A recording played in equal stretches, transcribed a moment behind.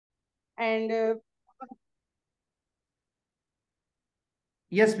And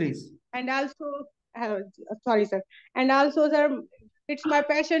Yes, please. and also, sorry, sir. And also, sir, it's my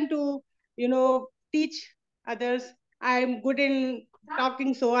passion to, teach others. I'm good in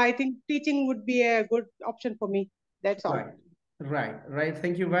talking, so I think teaching would be a good option for me. That's all. Right.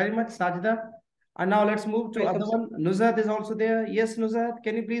 Thank you very much, Sajida. And now let's move to Welcome, other sir. one. Nuzhat is also there. Yes, Nuzhat,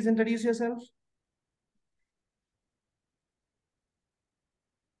 can you please introduce yourself?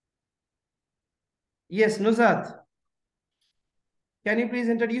 Yes, Nuzhat, can you please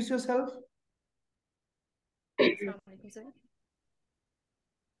introduce yourself? Assalamu alaikum, sir.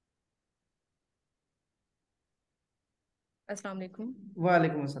 Assalamu alaikum. Wa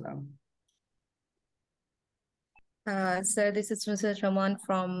alaikum assalam. Sir, this is Mr. Rahman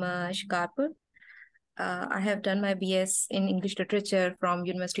from Shikarpur. I have done my BS in English Literature from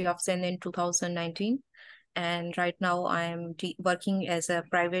University of Sindh in 2019. And right now I am working as a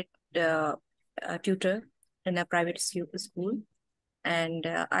private tutor in a private school. And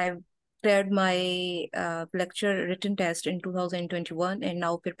I've cleared my lecture written test in 2021 and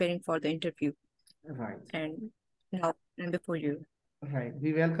now preparing for the interview. Right. And now I'm before you. Right.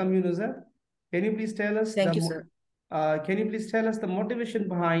 We welcome you, Nuzhat. Can you please tell us Thank you, sir. Can you please tell us the motivation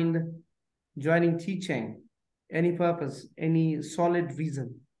behind joining teaching? Any purpose, any solid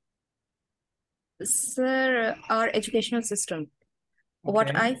reason? Sir, our educational system. What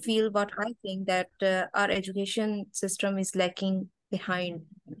Okay. I think that our education system is lacking behind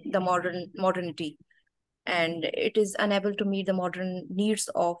the modernity, and it is unable to meet the modern needs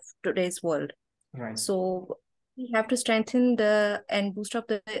of today's world. Right. So we have to strengthen and boost up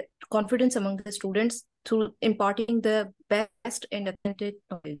the confidence among the students through imparting the best and authentic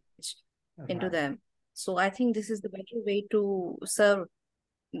knowledge into them. So I think this is the better way to serve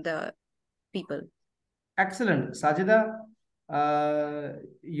the people. Excellent. Sajida,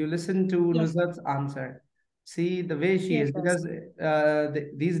 you listen to Yes. Nuzhat's answer. See the way she Yes, is, sir.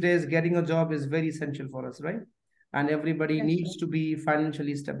 because these days getting a job is very essential for us, right? And everybody Yes, needs sir. to be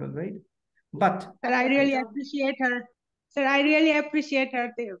financially stable, right? But Sir, I really appreciate her. Sir, I really appreciate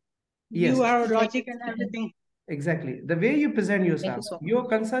her. yes, Your logic and everything. exactly. The way you present Thank you yourself, so much. your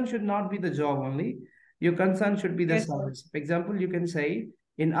concern should not be the job only. Your concern should be the Yes, sir. service. For example, you can say,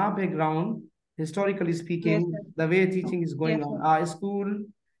 in our background, historically Yes, speaking, sir. the way teaching is going Yes, on, sir. our school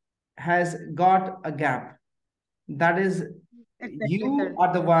has got a gap. That is, Exactly, you sir.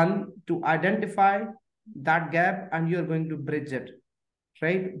 are the one to identify that gap and you're going to bridge it,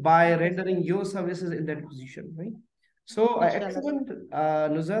 right? By Yes, sir. rendering your services in that position, right? So, Inshallah. excellent,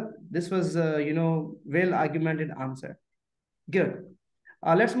 Nuzhat. This was, well argumented answer. Good.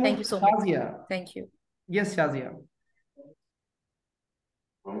 Let's move Thank to you so much. Shazia. Thank you. Yes, Shazia.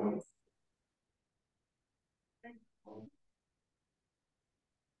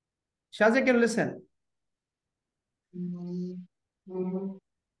 Shazia, can you listen?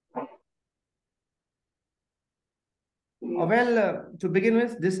 Well, to begin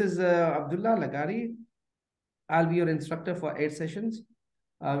with, this is Abdullah Lagari. I'll be your instructor for 8 sessions.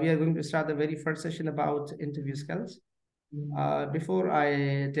 We are going to start the very first session about interview skills. Before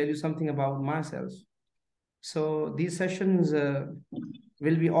I tell you something about myself, so these sessions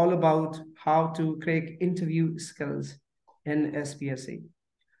will be all about how to crack interview skills in SPSC.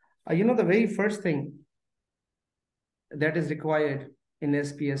 The very first thing that is required in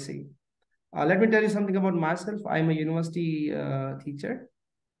SPSC. Let me tell you something about myself. I'm a university teacher.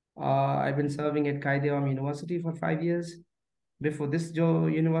 I've been serving at Qaid-e-Awam University for 5 years. Before this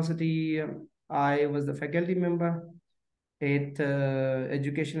university, I was the faculty member at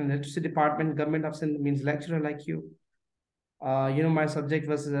Education and Literacy Department, Government of Sindh, means lecturer like you. My subject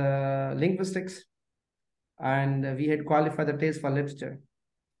was linguistics, and we had qualified the test for literature.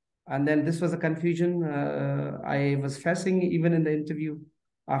 And then this was a confusion I was facing even in the interview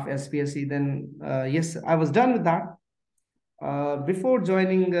of SPSC. Then, yes, I was done with that. Before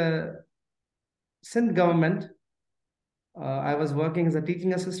joining Sindh government, I was working as a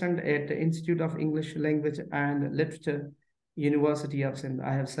teaching assistant at the Institute of English Language and Literature, University of Sindh.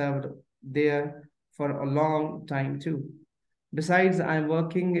 I have served there for a long time too. Besides, I'm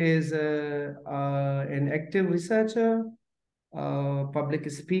working as an active researcher, public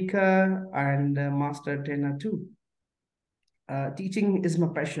speaker, and master trainer too. Teaching is my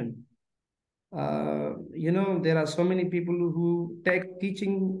passion. There are so many people who take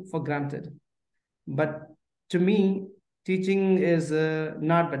teaching for granted. But to me, teaching is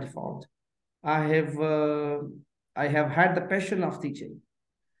not by default. I have I have had the passion of teaching,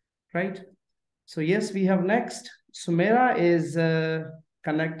 right? So yes, we have next. Sumera is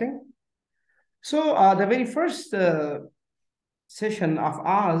connecting. So the very first session of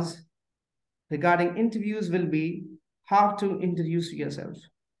ours regarding interviews will be how to introduce yourself.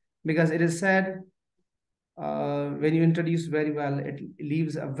 Because it is said, when you introduce very well, it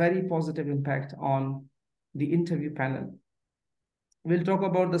leaves a very positive impact on the interview panel. We'll talk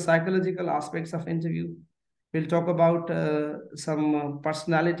about the psychological aspects of interview. We'll talk about some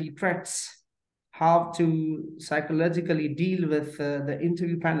personality traits, how to psychologically deal with the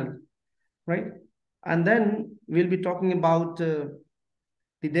interview panel, right? And then we'll be talking about the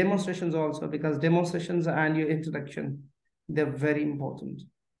demonstrations also, because demonstrations and your introduction, they're very important.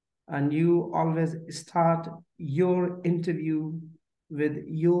 And you always start your interview with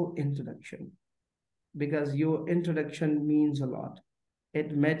your introduction, because your introduction means a lot.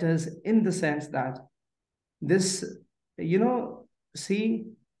 It matters in the sense that this, see,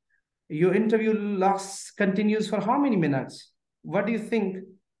 your interview continues for how many minutes? What do you think?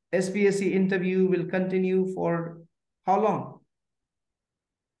 SPSC interview will continue for how long?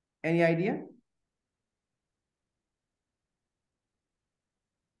 Any idea?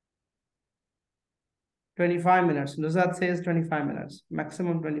 "25 minutes. Nuzat says 25 minutes.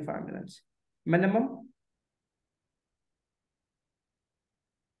 Maximum 25 minutes. Minimum?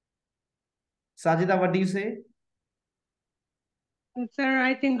 Sajida, what do you say? Sir,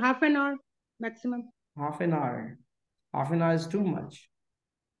 I think half an hour maximum. Half an hour. Half an hour is too much.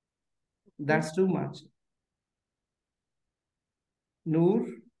 That's too much. Noor?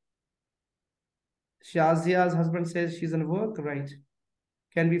 Shazia's husband says she's on work, right?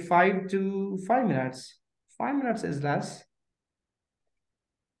 Can be 5 to 5 minutes. 5 minutes is less.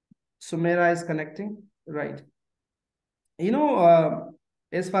 Sumera is connecting, right?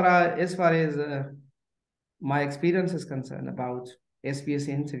 As far as my experience is concerned about SPSC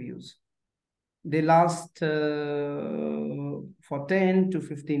interviews, they last for 10 to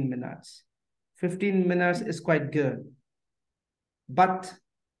 15 minutes. 15 minutes is quite good. But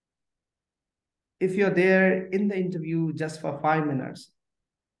if you're there in the interview just for 5 minutes,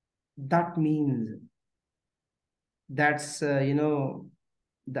 that means that's,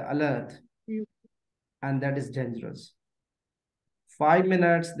 the alert, and that is dangerous. 5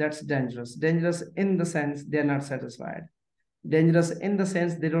 minutes, that's dangerous. Dangerous in the sense they're not satisfied. Dangerous in the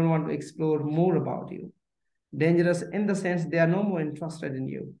sense they don't want to explore more about you. Dangerous in the sense they are no more interested in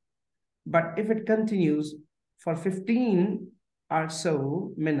you. But if it continues for 15 or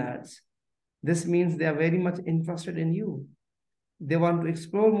so minutes, this means they are very much interested in you. They want to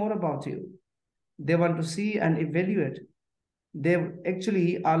explore more about you. They want to see and evaluate. They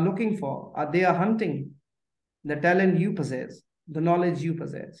actually are looking for, or they are hunting the talent you possess, the knowledge you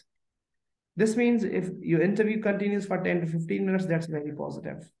possess. This means if your interview continues for 10 to 15 minutes, that's very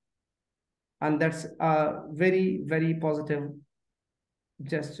positive. And that's a very, very positive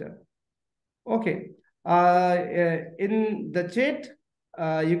gesture. Okay. In the chat,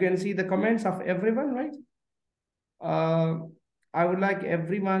 you can see the comments of everyone, right? I would like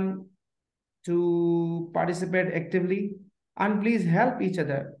everyone to participate actively, and please help each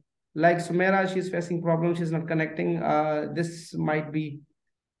other. Like Sumera, she's facing problems, she's not connecting. This might be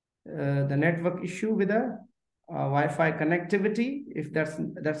the network issue with her, Wi-Fi connectivity. If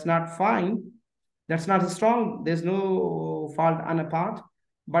that's not fine, that's not strong, there's no fault on a part.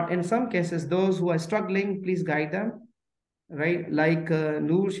 But in some cases, those who are struggling, please guide them, right? Like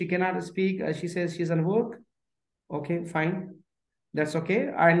Noor, she cannot speak. She says she's on work. Okay, fine. That's okay.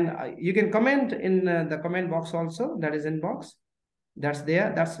 And you can comment in the comment box also. That is inbox. That's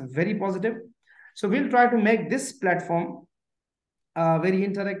there. That's very positive. So we'll try to make this platform very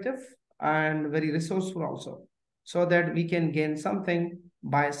interactive and very resourceful also, so that we can gain something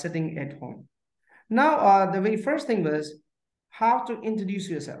by sitting at home. Now, the very first thing was how to introduce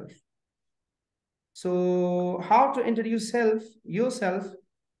yourself. So how to introduce yourself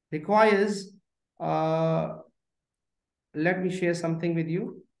requires, let me share something with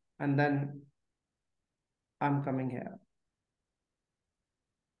you, and then I'm coming here.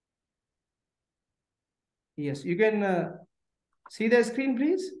 Yes, you can see the screen,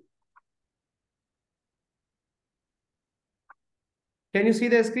 please. Can you see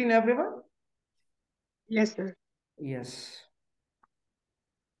the screen, everyone? Yes, sir. Yes.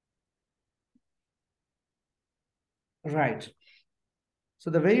 Right. So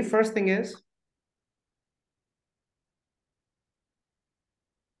the very first thing is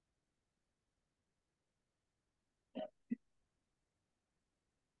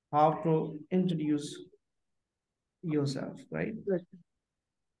how to introduce yourself, right? Yes.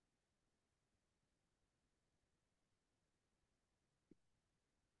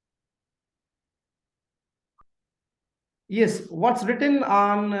 Yes, what's written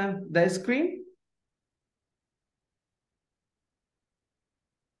on the screen?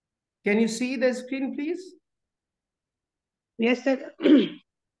 Can you see the screen, please? Yes, sir.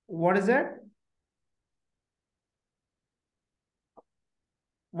 What is it?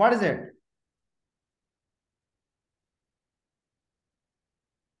 What is it?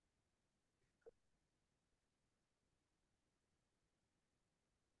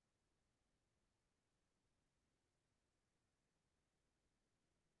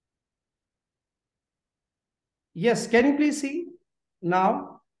 Yes, can you please see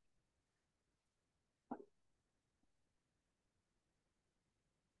now?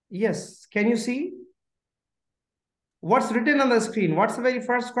 Yes, can you see? What's written on the screen? What's the very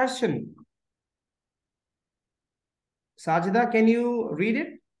first question? Sajida, can you read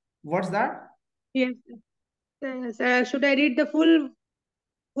it? What's that? Yes. Sir, should I read the full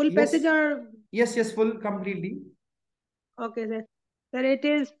Yes. passage or? Yes, full, completely. Okay, sir. Sir, it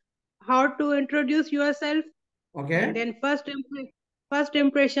is how to introduce yourself. Okay. And then first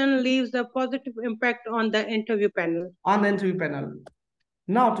impression leaves a positive impact on the interview panel. On the interview panel.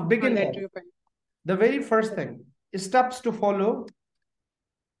 Now, to begin with, the very first thing, steps to follow.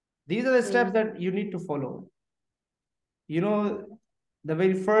 These are the steps that you need to follow. You know, the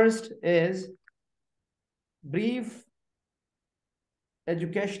very first is brief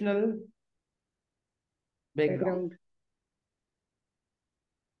educational background.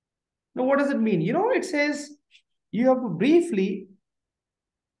 Now, what does it mean? You know, it says you have to briefly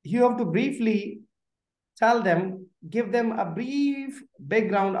tell them, give them a brief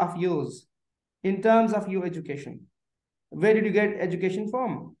background of yours in terms of your education. Where did you get education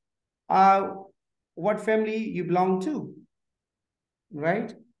from? What family you belong to,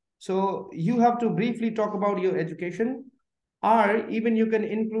 right? So you have to briefly talk about your education, or even you can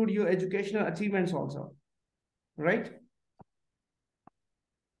include your educational achievements also, right?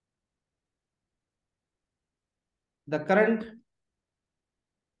 The current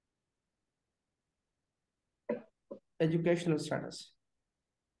educational status.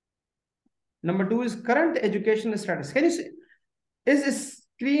 Number 2 is current educational status. Can you see? Is this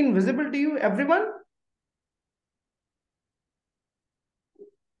screen visible to you, everyone?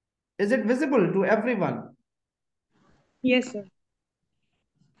 Is it visible to everyone? Yes, sir.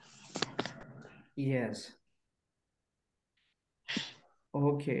 Yes.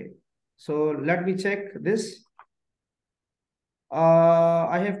 Okay. So let me check this.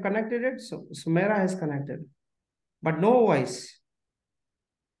 I have connected it. So Sumera has connected, but no voice.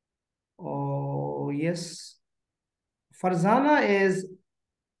 Oh, yes. Farzana is,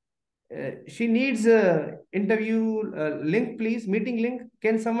 she needs a interview link, please, meeting link.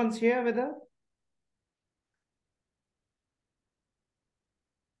 Can someone share with her?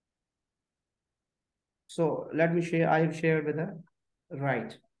 So let me share. I have shared with her.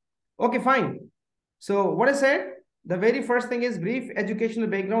 Right. Okay, fine. So what I said, the very first thing is brief educational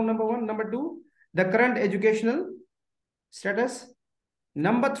background, number 1. Number 2, the current educational status.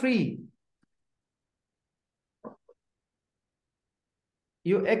 Number 3,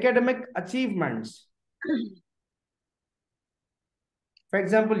 your academic achievements. For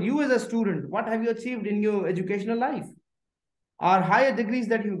example, you as a student, what have you achieved in your educational life? Or higher degrees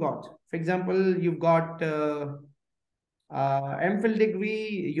that you got. For example, you've got MPhil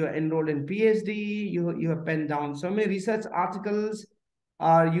degree, you're enrolled in PhD, you have penned down so many research articles,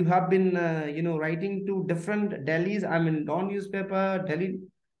 you have been writing to different Delhi's, I mean Dawn newspaper,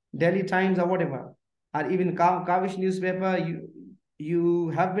 Delhi Times or whatever, or even Kavish newspaper. You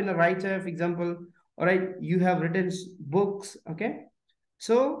have been a writer, for example. All right, you have written books. Okay,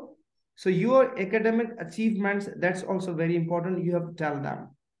 so your academic achievements, that's also very important. You have to tell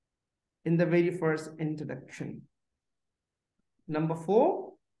them in the very first introduction. Number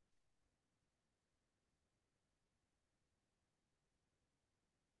 4,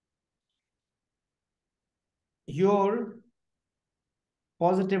 your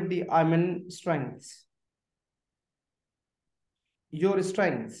positivity, I mean strengths. Your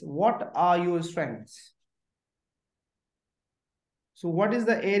strengths. What are your strengths? So what is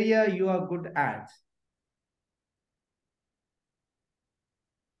the area you are good at?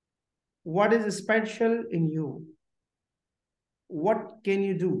 What is special in you? What can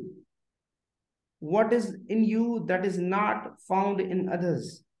you do? What is in you that is not found in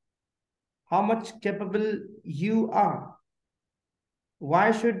others? How much capable you are?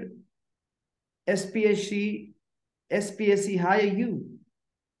 Why should SPSC hire you?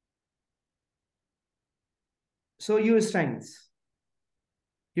 So your strengths.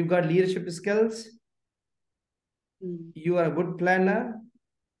 You've got leadership skills. You are a good planner.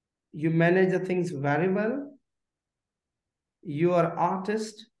 You manage the things very well. You are an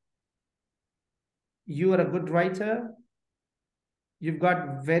artist. You are a good writer. You've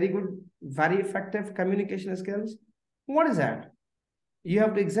got very good, very effective communication skills. What is that? You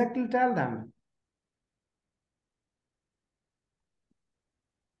have to exactly tell them.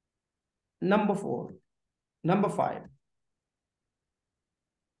 Number 5,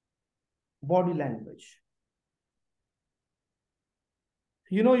 body language.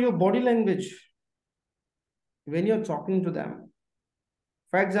 You know your body language when you're talking to them.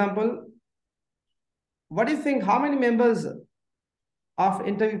 For example, what do you think, how many members of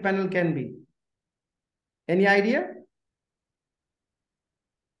interview panel can be? Any idea?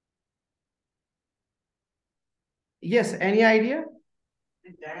 Yes, any idea?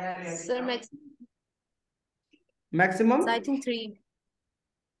 Sir, Maximum? I think 3.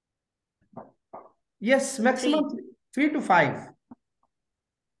 Yes, maximum 3 to 5.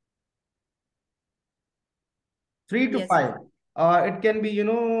 3 to Yes, 5. It can be, you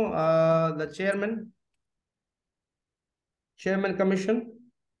know, the chairman commission,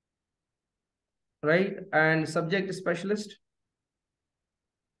 right? And subject specialist.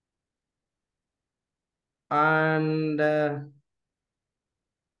 And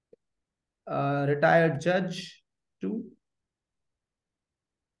retired judge too.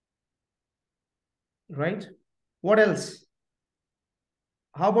 Right? What else?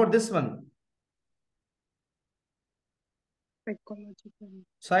 How about this one?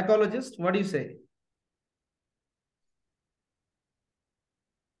 Psychologist, what do you say?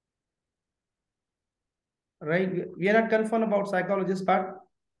 Right? We are not confirmed about psychologist part.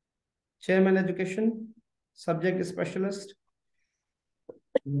 Chairman education, subject specialist,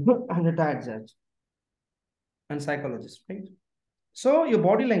 and retired judge, and psychologist, right? So your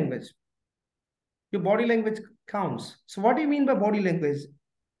body language counts. So what do you mean by body language?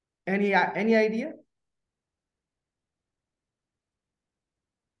 Any idea?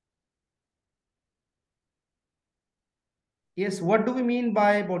 Yes, what do we mean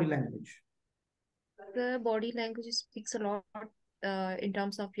by body language? The body language speaks a lot in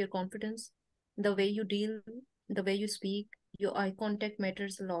terms of your confidence, the way you deal, the way you speak, your eye contact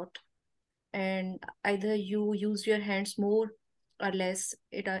matters a lot. And either you use your hands more or less,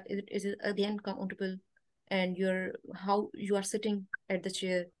 it is again countable, and how you are sitting at the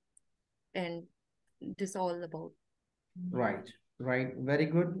chair, and this all about. Right. Very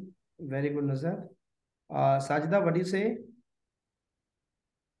good, Nazar. Sajida, what do you say?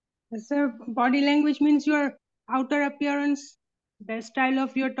 Sir, body language means your outer appearance, the style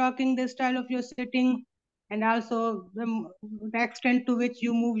of your talking, the style of your sitting, and also the extent to which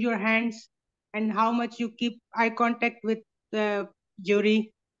you move your hands and how much you keep eye contact with the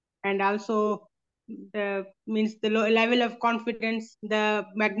jury, and also the level of confidence, the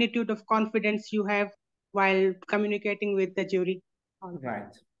magnitude of confidence you have while communicating with the jury.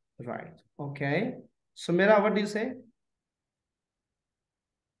 Right. Okay. Sumera, what do you say?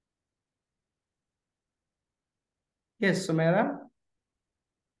 Yes, Sumera.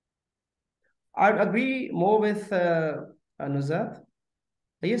 I'd agree more with Nuzat.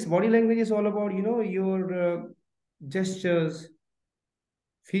 Yes, body language is all about, you know, your gestures,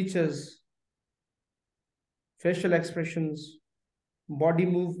 features, facial expressions, body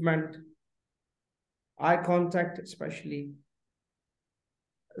movement, eye contact, especially.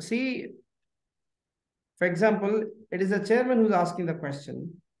 See, for example, it is the chairman who's asking the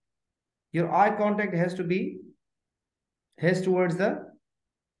question. Your eye contact has towards the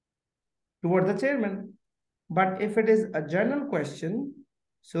chairman. But if it is a general question,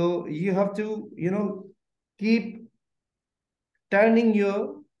 so you have to, you know, keep turning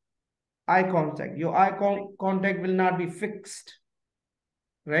your eye contact. Your eye contact will not be fixed,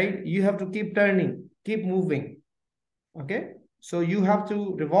 right? You have to keep turning, keep moving. Okay? So you have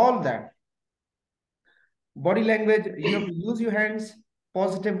to revolve that. Body language, you have to use your hands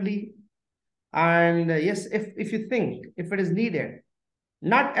positively. And yes, if you think, if it is needed,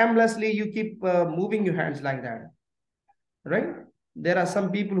 not aimlessly, you keep moving your hands like that, right? There are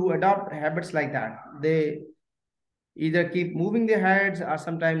some people who adopt habits like that. They either keep moving their heads or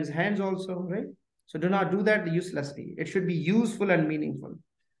sometimes hands also, right? So do not do that uselessly. It should be useful and meaningful.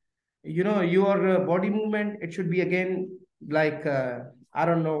 You know, your body movement, it should be again like, I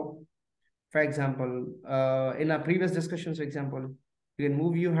don't know, for example, in our previous discussions, for example, you can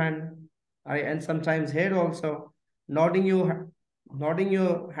move your hand, and sometimes head also, nodding your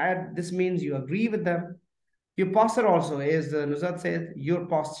head. This means you agree with them. Your posture also, as Nuzat said, your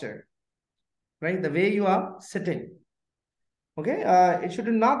posture, right? The way you are sitting. Okay, it should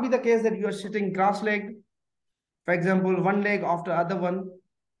not be the case that you are sitting cross-legged, for example, one leg after other one,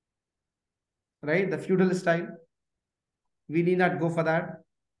 right? The feudal style. We need not go for that.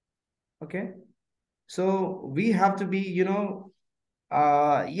 Okay, so we have to be, you know,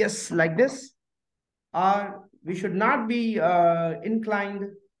 yes, like this. Or we should not be inclined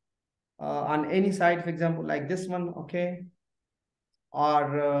on any side, for example, like this one, okay,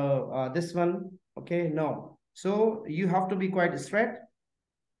 or this one, okay, no. So you have to be quite straight,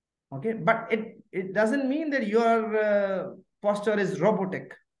 okay, but it doesn't mean that your posture is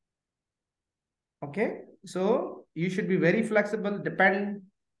robotic, okay. So you should be very flexible,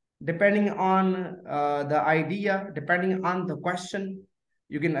 depending on the idea, depending on the question.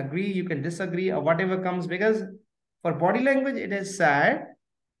 You can agree, you can disagree, or whatever comes, because for body language, it is said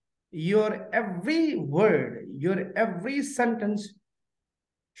your every word, your every sentence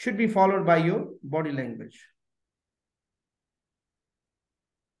should be followed by your body language.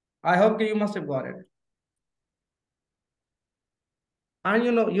 I hope you must have got it. And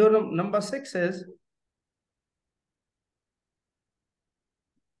you know, your number 6 is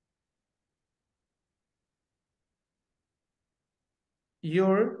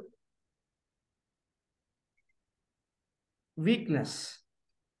your weakness,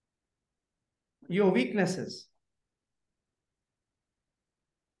 your weaknesses.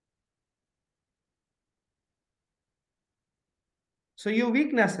 So your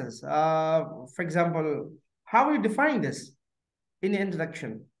weaknesses, for example, how will you define this in the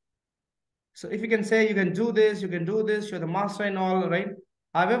introduction? So if you can say you can do this, you can do this, you're the master and all, right?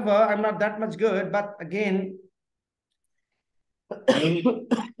 However, I'm not that much good, but again,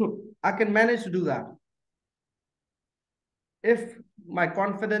 I can manage to do that. If my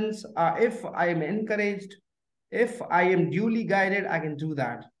confidence, if I am encouraged, if I am duly guided, I can do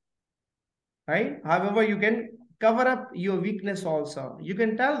that, right? However, you can cover up your weakness also. You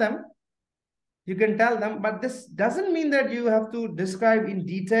can tell them, but this doesn't mean that you have to describe in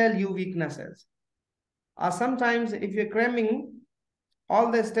detail your weaknesses. Sometimes if you're cramming all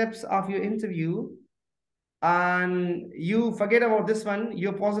the steps of your interview and you forget about this one,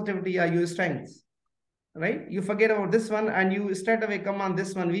 your positivity or your strengths, right? You forget about this one and you straight away come on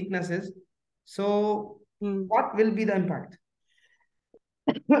this one, weaknesses. So what will be the impact?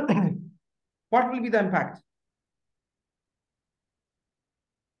 What will be the impact?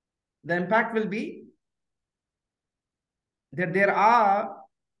 The impact will be that there are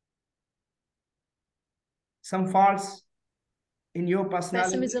some faults in your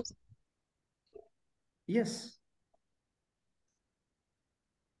personality. Pessimism. Yes.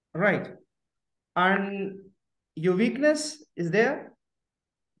 Right. And your weakness is there.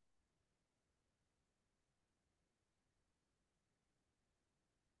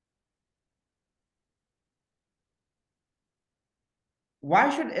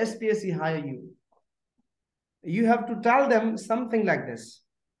 Why should SPSC hire you? You have to tell them something like this,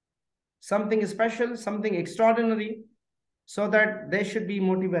 something special, something extraordinary, so that they should be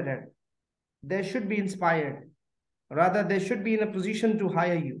motivated. They should be inspired. Rather, they should be in a position to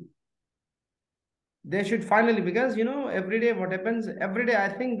hire you. They should finally, because you know, every day what happens, every day I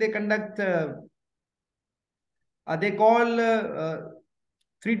think they conduct, they call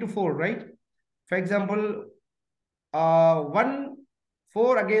 3 to 4, right? For example,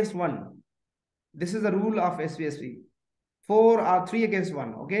 4 against 1. This is the rule of SPSC. 4 or 3 against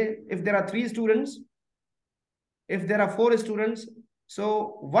 1. Okay. If there are 3 students, if there are 4 students,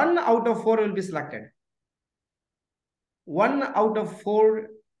 so 1 out of 4 will be selected. 1 out of 4,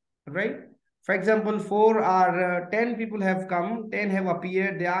 right? For example, 4 or 10 people have come, 10 have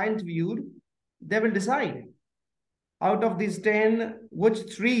appeared, they are interviewed. They will decide out of these 10,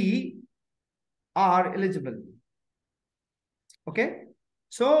 which 3 are eligible. Okay.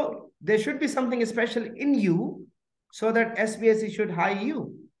 So there should be something special in you so that SPSC should hire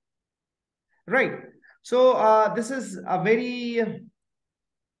you. Right. So this is a very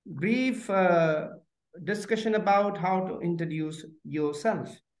brief discussion about how to introduce yourself.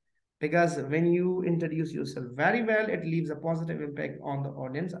 Because when you introduce yourself very well, it leaves a positive impact on the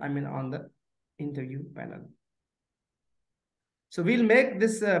audience, I mean on the interview panel. So we'll make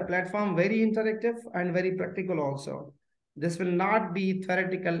this platform very interactive and very practical also. This will not be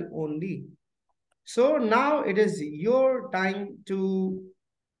theoretical only. So now it is your time to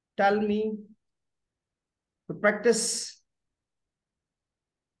tell me, to practice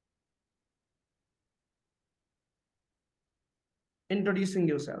introducing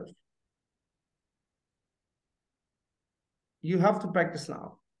yourself. You have to practice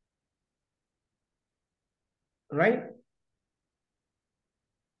now, right?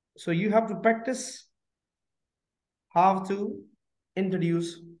 So you have to practice how to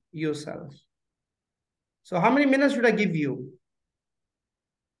introduce yourself. So how many minutes should I give you?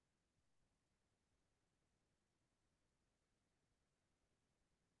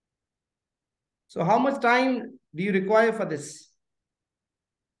 So how much time do you require for this?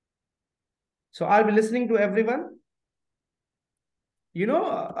 So I'll be listening to everyone. You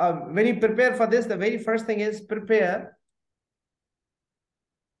know, when you prepare for this, the very first thing is prepare.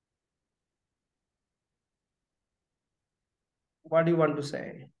 What do you want to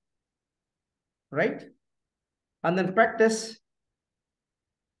say? Right? And then practice.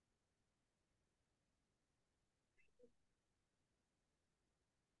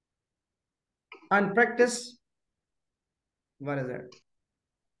 And practice. What is it?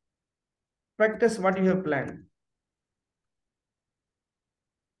 Practice what you have planned.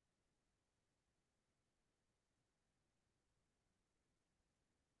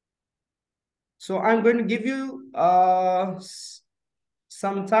 So I'm going to give you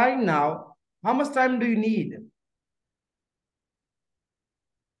some time now. How much time do you need?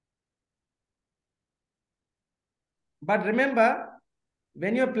 But remember,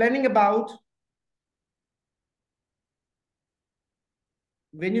 when you're planning about,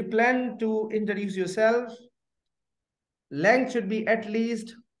 when you plan to introduce yourself, length should be at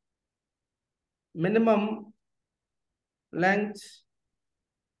least minimum length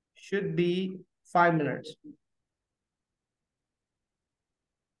should be 5 minutes.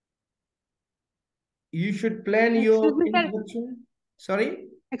 You should plan your Excuse me, sir. introduction. Sorry?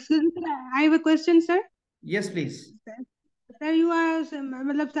 Excuse me, sir. I have a question, sir. Yes, please. Sir, you are,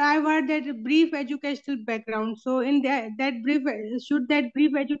 matlab, sir, I've heard that brief educational background. So in that brief, should that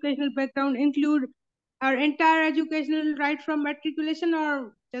brief educational background include our entire educational right from matriculation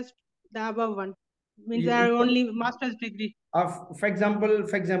or just the above one? Means our only master's degree. For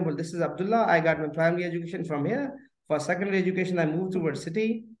example, this is Abdullah. I got my primary education from here. For secondary education, I moved towards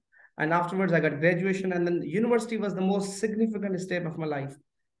city. And afterwards, I got graduation. And then university was the most significant step of my life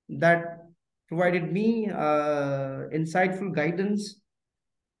that provided me insightful guidance.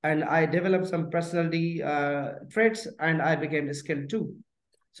 And I developed some personality traits and I became skilled too.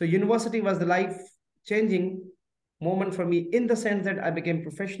 So university was the life-changing moment for me in the sense that I became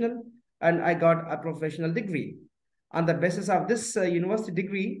professional and I got a professional degree. On the basis of this university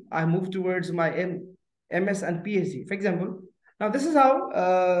degree, I moved towards my MS and PhD. For example, now this is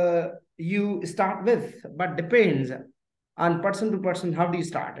how you start with, but depends on person to person, how do you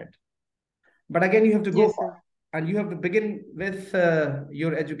start it? But again, you have to go Yes, for sir. and you have to begin with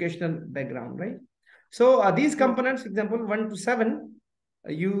your educational background, right? So these components, example 1 to 7,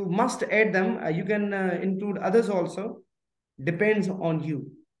 you must add them. You can include others also, depends on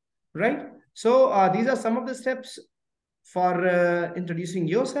you, right? So these are some of the steps for introducing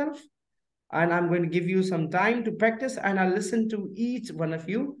yourself. And I'm going to give you some time to practice and I'll listen to each one of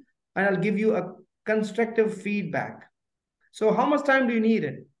you and I'll give you a constructive feedback. So how much time do you need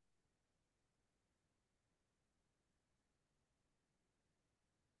it?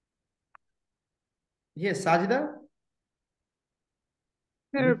 Yes, Sajida?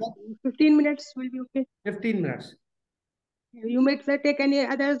 Sir, 15 minutes will be okay. 15 minutes. You may take any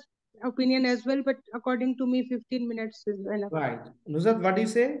other opinion as well, but according to me, 15 minutes is enough. Right. Nuzat, what do you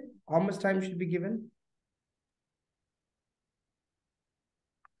say? How much time should be given?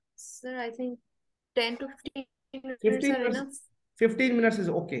 Sir, I think 10 to 15 minutes 15 are minutes, enough. 15 minutes is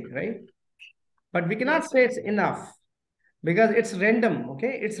okay, right? But we cannot Yes, say it's enough because it's random,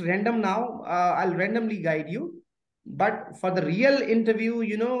 okay? It's random now. I'll randomly guide you. But for the real interview,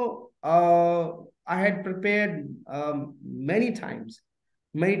 you know, I had prepared many times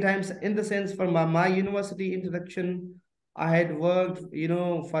in the sense for my university introduction, I had worked, you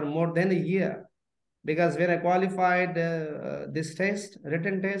know, for more than a year because when I qualified this test,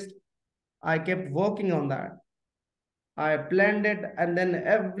 written test, I kept working on that. I planned it, and then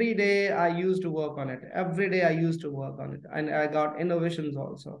every day I used to work on it. Every day I used to work on it, and I got innovations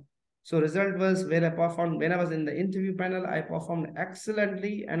also. So result was when when I was in the interview panel, I performed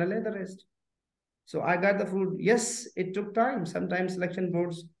excellently and I led the rest. So I got the fruit. Yes, it took time. Sometimes selection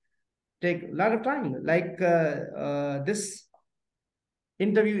boards take a lot of time. Like this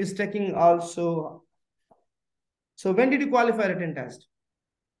interview is taking also. So when did you qualify written test?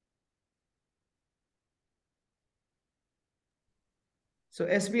 So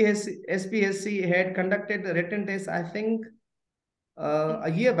SPSC had conducted the written test, I think,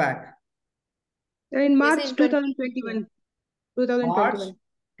 a year back. In Yes, March in 2021. March 2021.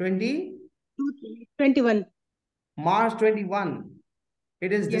 20, 21. March 21.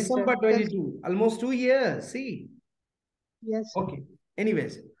 It is Yes, sir. December 22, almost 2 years. See, Yes, sir. okay.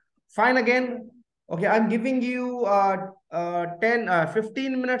 Anyways, fine again. Okay, I'm giving you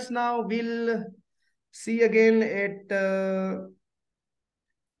 15 minutes now. We'll see again at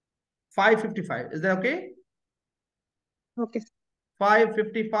 5:55. Is that okay? Okay.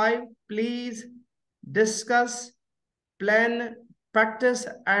 5:55. Please discuss, plan, practice,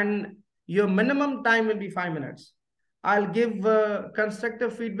 and Your minimum time will be 5 minutes. I'll give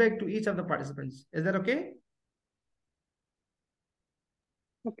constructive feedback to each of the participants. Is that okay?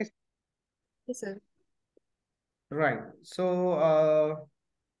 Okay. Yes, sir. Right. So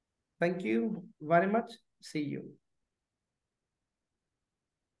thank you very much. See you.